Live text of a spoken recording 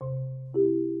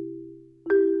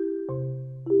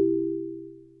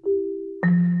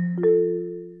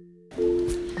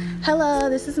Hello,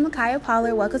 this is Micaiah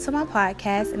Pollard. Welcome to my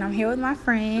podcast, and I'm here with my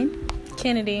friend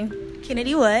Kennedy.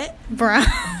 Kennedy what? Brown.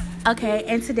 Okay,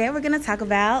 and today we're going to talk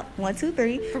about 1, 2,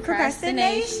 3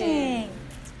 procrastination.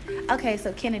 Okay,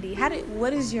 so Kennedy,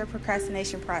 what is your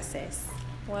procrastination process?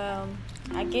 Well,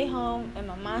 I get home and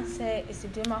my mindset is to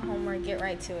do my homework, get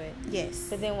right to it. Yes.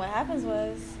 But then what happens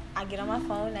was I get on my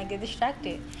phone and I get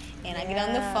distracted. And I get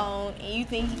on the phone and you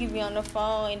think you can be on the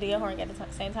phone and do your homework at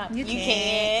the same time. You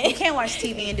can't. You can't watch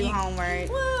TV and do homework.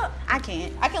 Well, I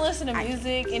can't. I can listen to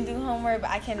music and do homework,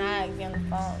 but I cannot be on the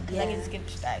phone because I can just get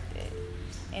distracted.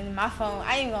 And my phone,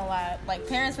 I ain't even gonna lie. Like,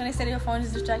 parents, when they say their phone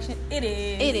is a distraction, it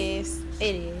is.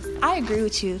 It is. I agree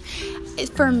with you.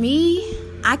 For me,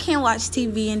 I can't watch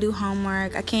TV and do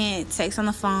homework. I can't text on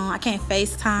the phone. I can't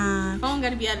FaceTime. Phone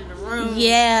gotta be out of the room.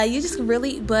 Yeah, you just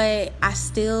really, but I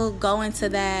still go into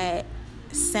that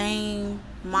same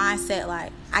mindset,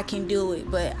 like, I can do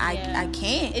it, but I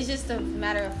can't. It's just a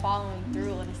matter of following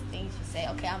through on the things you say.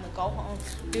 Okay, I'm gonna go home,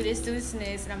 do this,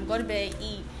 and I'm gonna go to bed,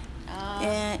 eat.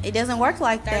 And it doesn't work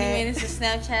like 30 that. 30 minutes of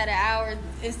Snapchat, an hour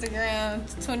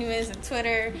Instagram, 20 minutes of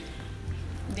Twitter.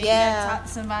 Then you gotta talk to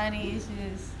somebody.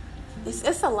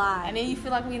 It's a lot. And then you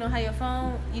feel like when you don't have your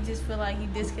phone, you just feel like you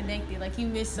disconnected, like you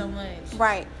miss so much.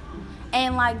 Right.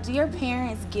 And like, do your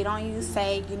parents get on you,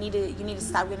 say you need to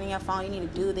stop getting your phone, you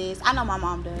need to do this? I know my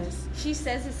mom does. She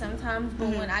says it sometimes, but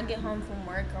when I get home from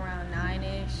work around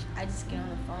 9ish, I just get on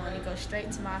the phone and go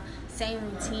straight to my same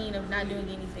routine of not doing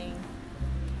anything.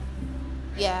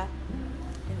 Yeah.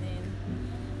 And then,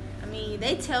 I mean,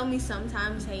 they tell me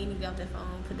sometimes, hey, you need to get off that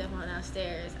phone, put that phone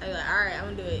downstairs. I be like, all right,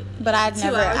 I'm gonna do it. But I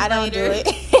don't do it.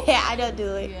 I don't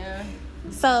do it. Yeah.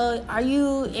 So, are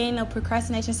you in a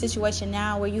procrastination situation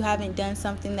now where you haven't done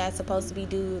something that's supposed to be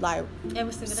due like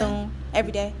every single soon, day?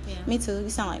 Every day? Yeah. Me too. You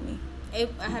sound like me. I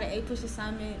had an A-push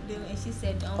assignment due, and she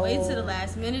said, don't wait till the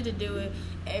last minute to do it.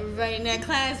 Everybody in that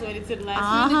class waited till the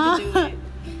last minute to do it.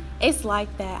 It's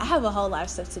like that. I have a whole lot of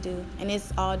stuff to do, and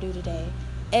it's all due today.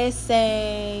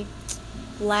 Essay,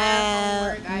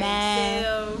 lab,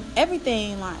 math,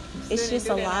 everything. Like, it's just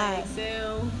a lot.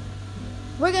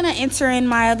 We're going to enter in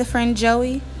my other friend,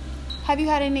 Joey. Have you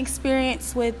had any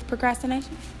experience with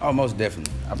procrastination? Oh, most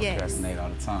definitely. I procrastinate all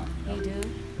the time. You do?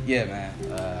 Yeah, man.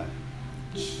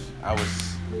 I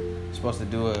was supposed to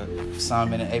do a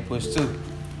assignment in Ep.2.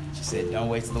 She said, don't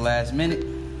wait till the last minute.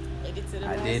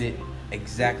 I did it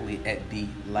exactly at the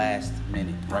last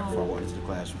minute, right before I walked into the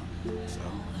classroom. So,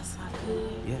 that's not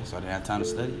good. Yeah, so I didn't have time to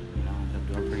study. You know, I ended up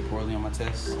doing pretty poorly on my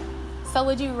tests. So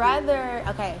would you rather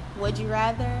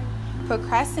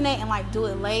procrastinate and like do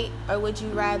it late, or would you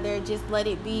rather just let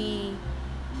it be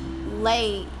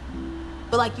late,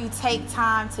 but like you take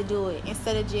time to do it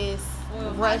instead of just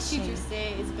rushing? My teacher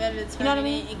said it's better to turn it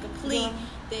in incomplete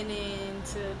than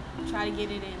to try to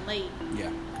get it in late.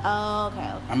 Yeah. Oh,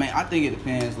 okay. I mean, I think it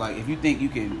depends. Like, if you think you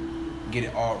can get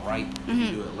it all right if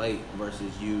you do it late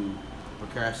versus you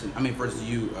procrastinate. I mean, versus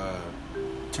you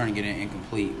turning it in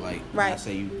incomplete. Like, right. I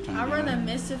say you turn it in. I'd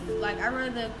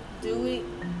rather do it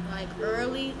like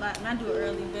early, like not do it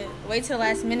early, but wait till the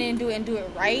last minute and do it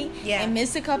right. Yeah. And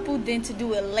miss a couple than to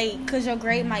do it late, because your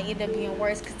grade might end up being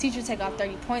worse, because teachers take off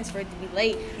 30 points for it to be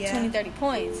late. 20-30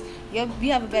 points. You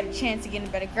have a better chance of getting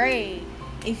a better grade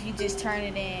if you just turn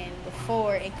it in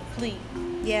before incomplete.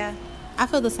 Yeah, I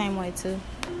feel the same way too.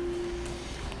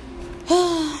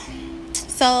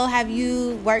 So have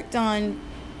you worked on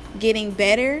getting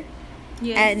better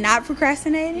at not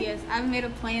procrastinating? Yes, I've made a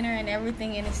planner and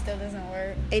everything, and it still doesn't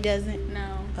work. It doesn't?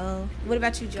 No. Oh. What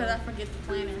about you, Joe? Because I forget the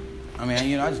planner. I mean,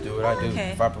 you know, I just do what I do.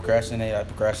 Okay. If I procrastinate, I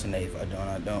procrastinate. If I don't,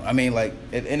 I don't. I mean, like,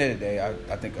 at the end of the day,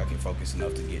 I think I can focus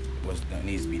enough to get what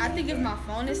needs to be done. I think if my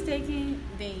phone is taken,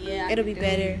 then it'll be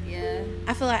better. Yeah.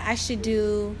 I feel like I should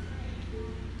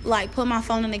put my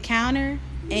phone on the counter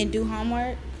and do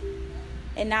homework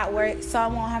and not worry, so I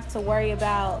won't have to worry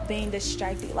about being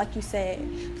distracted, like you said.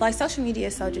 Like, social media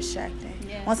is so distracting.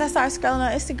 Yeah. Once I start scrolling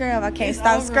on Instagram, I can't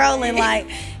stop scrolling. Like,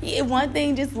 one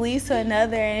thing just leads to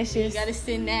another, and it's just... You gotta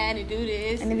sit down and do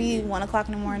this. And it be 1 o'clock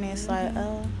in the morning. It's like,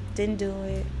 didn't do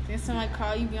it. Then somebody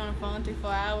call you, be on the phone 3-4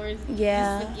 hours.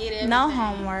 Yeah. Just forget everything. No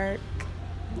homework.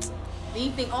 Then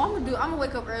you think, I'm gonna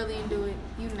wake up early and do it.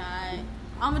 You not.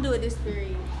 I'm gonna do it this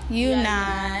period. You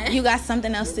not. You got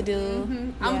something else to do. Mm-hmm.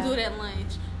 Yeah. I'm gonna do it at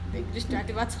lunch. They get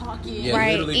distracted by talking. Yeah,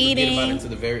 right. Literally Eating. forget about it to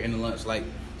the very end of lunch. Like,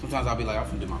 sometimes I'll be like, I'm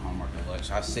gonna do my homework at lunch.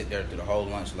 I sit there through the whole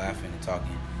lunch laughing and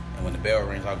talking. And when the bell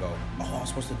rings, I'll go, oh, I'm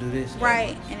supposed to do this.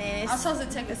 Right. And then I'm supposed to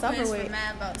take a quiz over with. for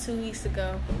math about 2 weeks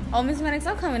ago. Oh, Miss Maddox,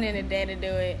 I'm coming in today to do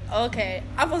it. Okay.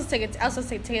 I was supposed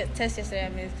to take a test yesterday,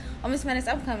 Miss. Oh, Miss Maddox,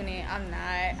 I'm coming in. I'm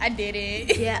not. I did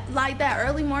it. Yeah, like that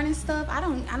early morning stuff. I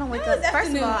don't wake up.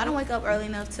 First of all, I don't wake up early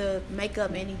enough to make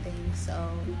up anything.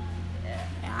 So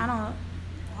Yeah. I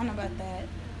don't know about that.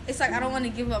 It's like I don't want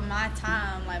to give up my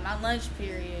time, like my lunch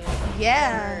period.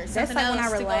 Yeah, or that's something like when I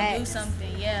else to relax. go do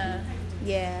something. Yeah.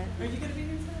 Yeah. Are you gonna be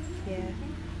here today?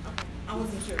 Yeah. Okay. I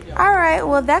wasn't sure. All right.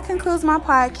 Well, that concludes my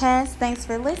podcast. Thanks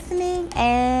for listening,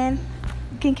 and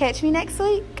you can catch me next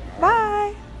week.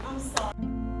 Bye.